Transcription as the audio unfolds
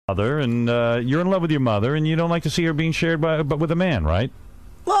mother, and you're in love with your mother, and you don't like to see her being shared but with a man, right?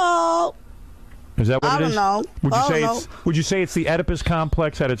 Well, is that what I it is? don't know. Would you say it's the Oedipus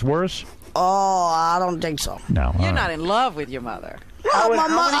complex at its worst? Oh, I don't think so. No. You're not in love with your mother. No, I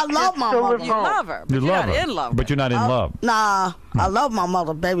love my mother. You love her, but You you're love not her, in love. but you're not in love. Nah, I love my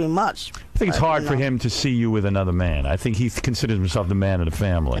mother very much. I think it's hard for him to see you with another man. I think he considers himself the man of the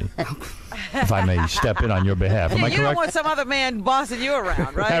family. If I may step in on your behalf. Am I correct? You don't want some other man bossing you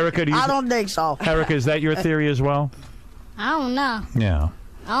around, right? Erica, I don't think so. Erica, is that your theory as well? I don't know. Yeah.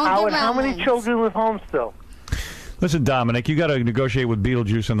 Howard, how many children live home still? Listen, Dominic, you got to negotiate with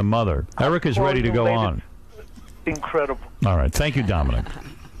Beetlejuice and the mother. Erica's ready to go on. Incredible. All right. Thank you, Dominic.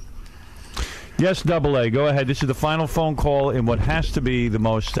 Yes, Double A, go ahead. This is the final phone call in what has to be the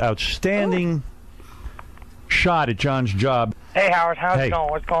most outstanding shot at John's job. Hey, Howard. How's it going?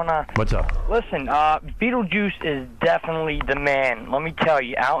 What's going on? What's up? Listen, Beetlejuice is definitely the man. Let me tell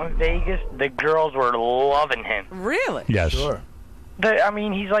you, out in Vegas, the girls were loving him. Really? Yes. Sure. I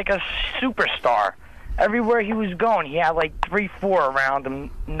mean, he's like a superstar. Everywhere he was going, he had like 3, 4 around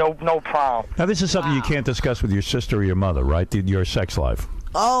him. No problem. Now, this is something you can't discuss with your sister or your mother, right? Your sex life.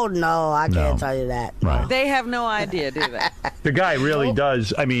 Oh, no, I can't tell you that. Right. They have no idea, do they? The guy really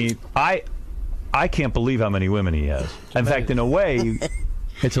does. I mean, I can't believe how many women he has. In fact, in a way,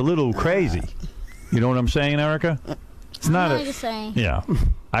 it's a little crazy. You know what I'm saying, Erica? It's not I know what you're saying. Yeah.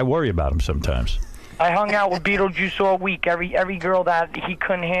 I worry about him sometimes. I hung out with Beetlejuice all week. Every girl that he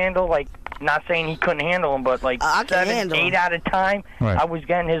couldn't handle, like, not saying he couldn't handle them, but like I can 7, handle 8 him. at a time, Right. I was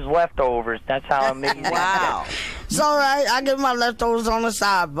getting his leftovers. That's how amazing. Wow. It's all right. I get my leftovers on the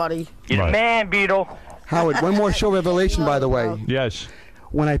side, buddy. You're the man, Beetle. Howard, one more show revelation, by the way. Yes.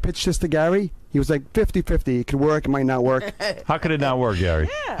 When I pitched this to Gary, he was like 50-50. It could work, it might not work. How could it not work, Gary?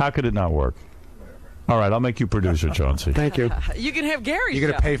 Yeah. How could it not work? All right, I'll make you producer, Chauncey. Thank you. You can have Gary. You're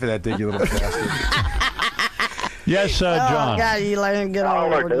going to pay for that, did you, little bastard? Yes, John. Oh, God, you let him get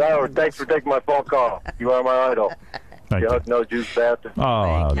on. Howard, thanks for taking my phone call. You are my idol. Thank you. No juice bastard. Oh,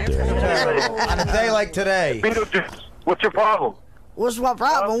 how dare you. On a day like today. Beetlejuice, what's your problem? What's my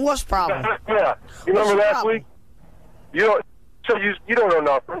problem? What's problem? Yeah, you remember What's your last problem? week? You don't know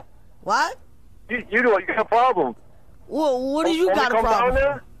nothing. What? You got a problem. What do you Wanna got a come down problem?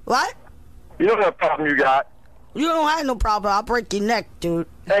 there? What? You don't have a problem you got. You don't have no problem. I'll break your neck, dude.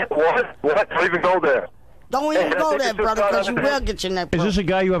 Hey, what? Don't even go there. Don't even Hey, go I think there, it's just brother, not because you on will the- get your neck Is broke. this a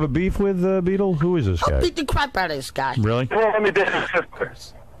guy you have a beef with, Beetle? Who is this I'll guy? beat the crap out of this guy. Really? He won't let me date his sister.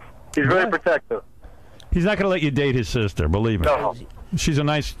 He's very protective. He's not going to let you date his sister, believe me. No. She's a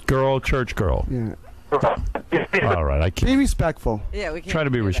nice girl, church girl. Yeah. All right, I Be can't respectful. Yeah, we can't try to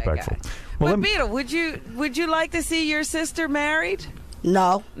be do that respectful. guy. Well, But let me- Beetle, would you like to see your sister married?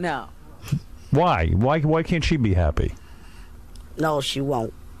 No. No. why? Why can't she be happy? No, she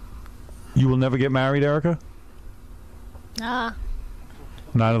won't. You will never get married, Erica? Nah.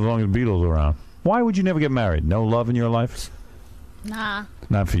 Not as long as Beetle's around. Why would you never get married? No love in your life? Nah.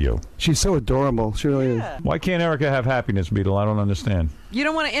 Not for you. She's so adorable. She really is. Why can't Erica have happiness, Beetle? I don't understand. You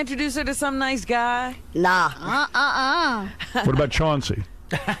don't want to introduce her to some nice guy? Nah. What about Chauncey?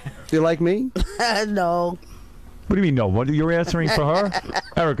 You like me? No. What do you mean, no? What, you're answering for her?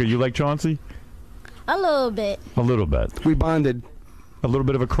 Erica, you like Chauncey? A little bit. A little bit. We bonded. A little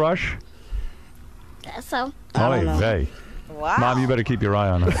bit of a crush? That's so. I don't know. Hey. Wow. Mom, you better keep your eye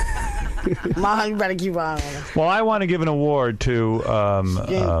on her. Mom, you better keep on her. Well, I want to give an award to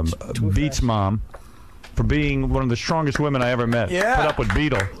Beat's mom for being one of the strongest women I ever met. Yeah. Put up with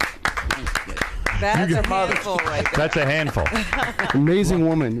Beetle. That's a handful right there. That's a handful. Amazing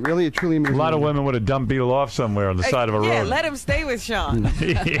woman. Really, a truly amazing A lot of woman. women would have dumped Beetle off somewhere on the side of a Yeah, road. let him stay with Sean.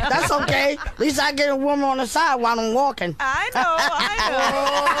 That's okay. At least I get a woman on the side while I'm walking. I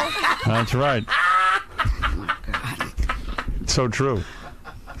know. That's right. So true.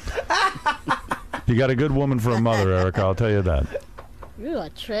 You got a good woman for a mother, Erica. I'll tell you that. You a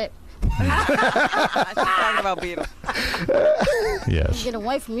trip. I should talk about Beetle. Yes. Get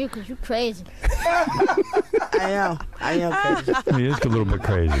away from you because you crazy. I am crazy. He is a little bit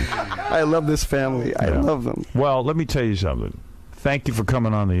crazy. I love this family. I Yeah. love them. Well, let me tell you something. Thank you for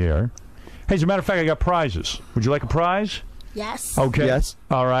coming on the air. Hey, as a matter of fact, I got prizes. Would you like a prize? Yes. Okay. Yes.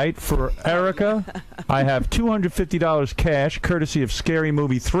 All right. For Erica, I have $250 cash, courtesy of Scary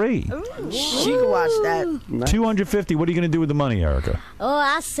Movie 3. She can watch that. $250. What are you going to do with the money, Erica? Oh,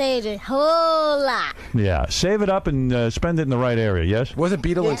 I saved a whole lot. Yeah. Save it up and spend it in the right area, yes? Wasn't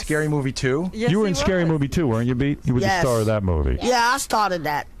Beetle in Yes. Scary Movie 2? Yes, You were he in Scary was. Movie 2, weren't you, Beat? You were the Yes. star of that movie. Yeah, I started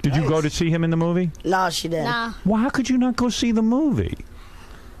that. Did you go to see him in the movie? No, she didn't. Nah. Well, how could you not go see the movie?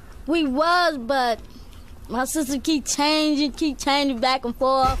 We was, but My sister keep changing back and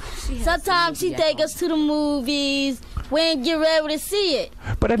forth. Sometimes she take us to the movies. We ain't get ready to see it.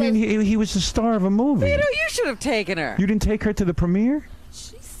 But I mean, he was the star of a movie. Peter, you should have taken her. You didn't take her to the premiere?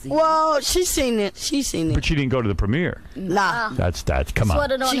 Well, she's seen it. But she didn't go to the premiere. Nah. That's come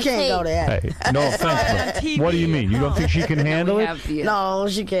on. She can't go there. Hey, no offense, but what do you mean? You don't think she can handle it? No,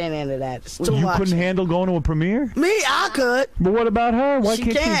 she can't handle that. It's too You much. couldn't handle going to a premiere? Me, I could. But what about her? Why She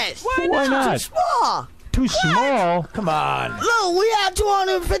can't can't. she? Why not? Too small. Too small? Come on. Look, we have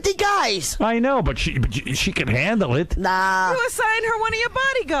 250 guys. I know, but she can handle it. Nah. You assigned her one of your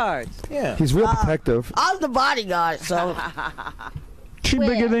bodyguards. Yeah. He's real protective. I'm the bodyguard, so. She's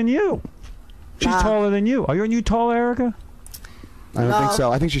bigger than you. She's taller than you. Are you tall, Erica? I don't think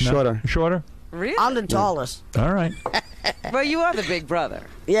so. I think she's shorter. Shorter? Really? I'm the tallest. All right. Well, you are the big brother.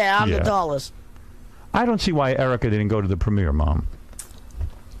 Yeah, I'm the tallest. I don't see why Erica didn't go to the premiere, Mom.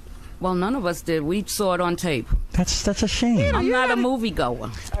 Well, none of us did. We saw it on tape. That's a shame. I'm not a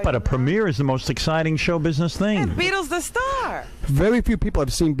moviegoer. But a premiere is the most exciting show business thing. Beetle's the star. Very few people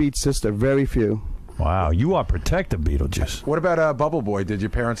have seen Beat's sister. Very few. Wow, you are protective, Beetlejuice. What about Bubble Boy? Did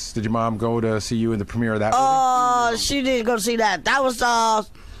your mom go to see you in the premiere of that movie? She didn't go see that. That was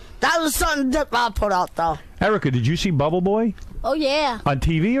something that I put out though. Erica, did you see Bubble Boy? Oh yeah. On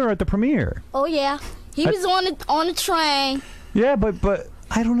TV or at the premiere? Oh yeah. He was on the train. Yeah, but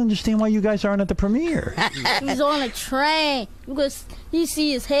I don't understand why you guys aren't at the premiere. He was on a train because you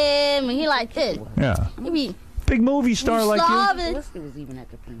see his head and he like this. Yeah. He be big movie star like you. Felicity was even at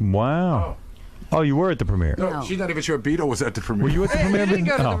the premiere. Wow. Oh, you were at the premiere. No, she's not even sure Beetle was at the premiere. Were you at the premiere? didn't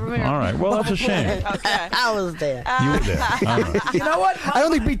go to the premiere. All right. Well, that's a shame. I was there. You were there. All right. You know what? I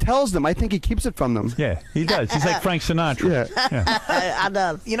don't think Beat tells them. I think he keeps it from them. Yeah, he does. He's like Frank Sinatra. Yeah. I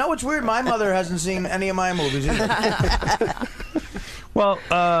done. You know what's weird? My mother hasn't seen any of my movies either. Well,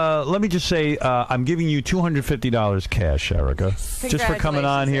 let me just say, I'm giving you $250 cash, Erica, just for coming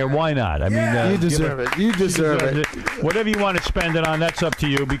on here. Why not? I mean, you deserve it. You deserve it. Whatever you want to spend it on, that's up to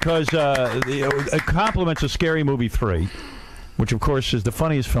you. Because it compliments a Scary Movie 3, which of course is the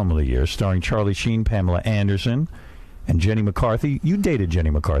funniest film of the year, starring Charlie Sheen, Pamela Anderson, and Jenny McCarthy. You dated Jenny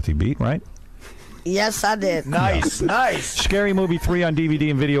McCarthy, Beat, right? Yes, I did. Nice, nice. Scary Movie 3 on DVD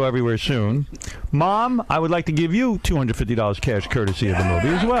and video everywhere soon. Mom, I would like to give you $250 cash courtesy of the movie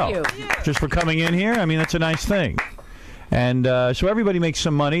as well. Just for coming in here. I mean, that's a nice thing. And so everybody makes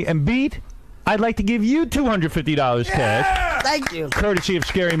some money. And Beat, I'd like to give you $250 cash. Thank you. Courtesy of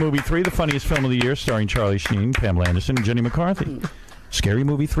Scary Movie 3, the funniest film of the year, starring Charlie Sheen, Pamela Anderson, and Jenny McCarthy. Scary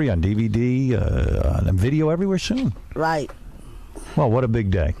Movie 3 on DVD and video everywhere soon. Right. Well, what a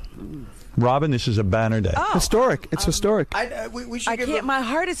big day. Robin, this is a banner day. Oh. Historic. It's historic. We should I give can't. My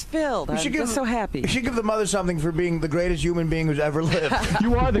heart is filled. I'm just so happy. We should give the mother something for being the greatest human being who's ever lived.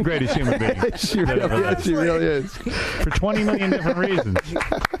 You are the greatest human being. She really is. For 20 million different reasons.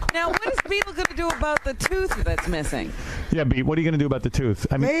 Now, what is Beetle going to do about the tooth that's missing? Yeah, Beat, what are you going to do about the tooth?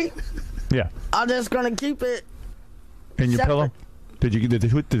 I mean, Me? yeah. I'm just gonna keep it. In your separate. pillow? Did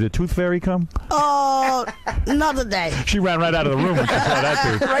the tooth fairy come? Another day. She ran right out of the room when she saw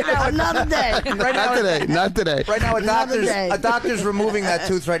that tooth. Right now, Another day. right now, Not today. Not today. right now, Another day. a doctor's removing that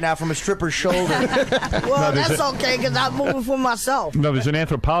tooth right now from a stripper's shoulder. Well, there's that's okay because I'm moving for myself. No, there's an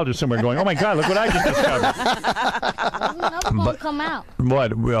anthropologist somewhere going, oh my God, look what I just discovered. Another one come out.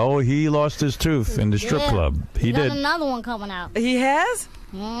 What? Oh, he lost his tooth in the strip club. He Got did. another one coming out. He has?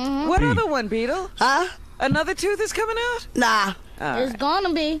 Mm-hmm. What other one, Beetle? Huh? Another tooth is coming out? Nah. It's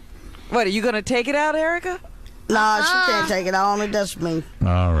gonna be. What, are you going to take it out, Erica? Nah, she can't take it. Only that's me.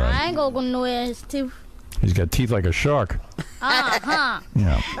 All right. I ain't gonna go nowhere. His tooth. He's got teeth like a shark. Yeah.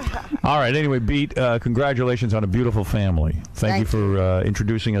 All right. Anyway, Beat, congratulations on a beautiful family. Thank you for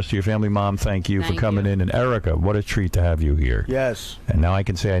introducing us to your family. Mom, thank you for coming in. And Erica, what a treat to have you here. Yes. And now I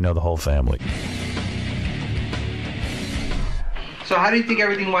can say I know the whole family. So how do you think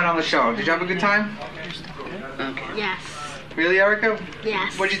everything went on the show? Did you have a good time? Yes. Really, Erica?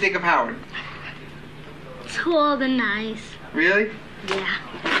 Yes. What did you think of Howard? Tall and nice. Really? Yeah.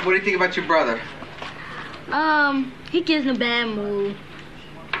 What do you think about your brother? He gets in a bad mood.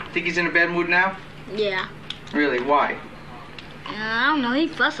 Think he's in a bad mood now? Yeah. Really? Why? I don't know. He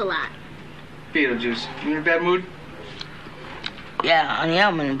fuss a lot. Beetlejuice. You in a bad mood? Yeah, I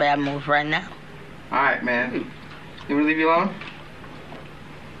am in a bad mood right now. All right, man. You want to leave you alone?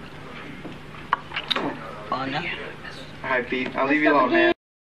 Oh, no. All right, Pete. I'll leave you alone, man.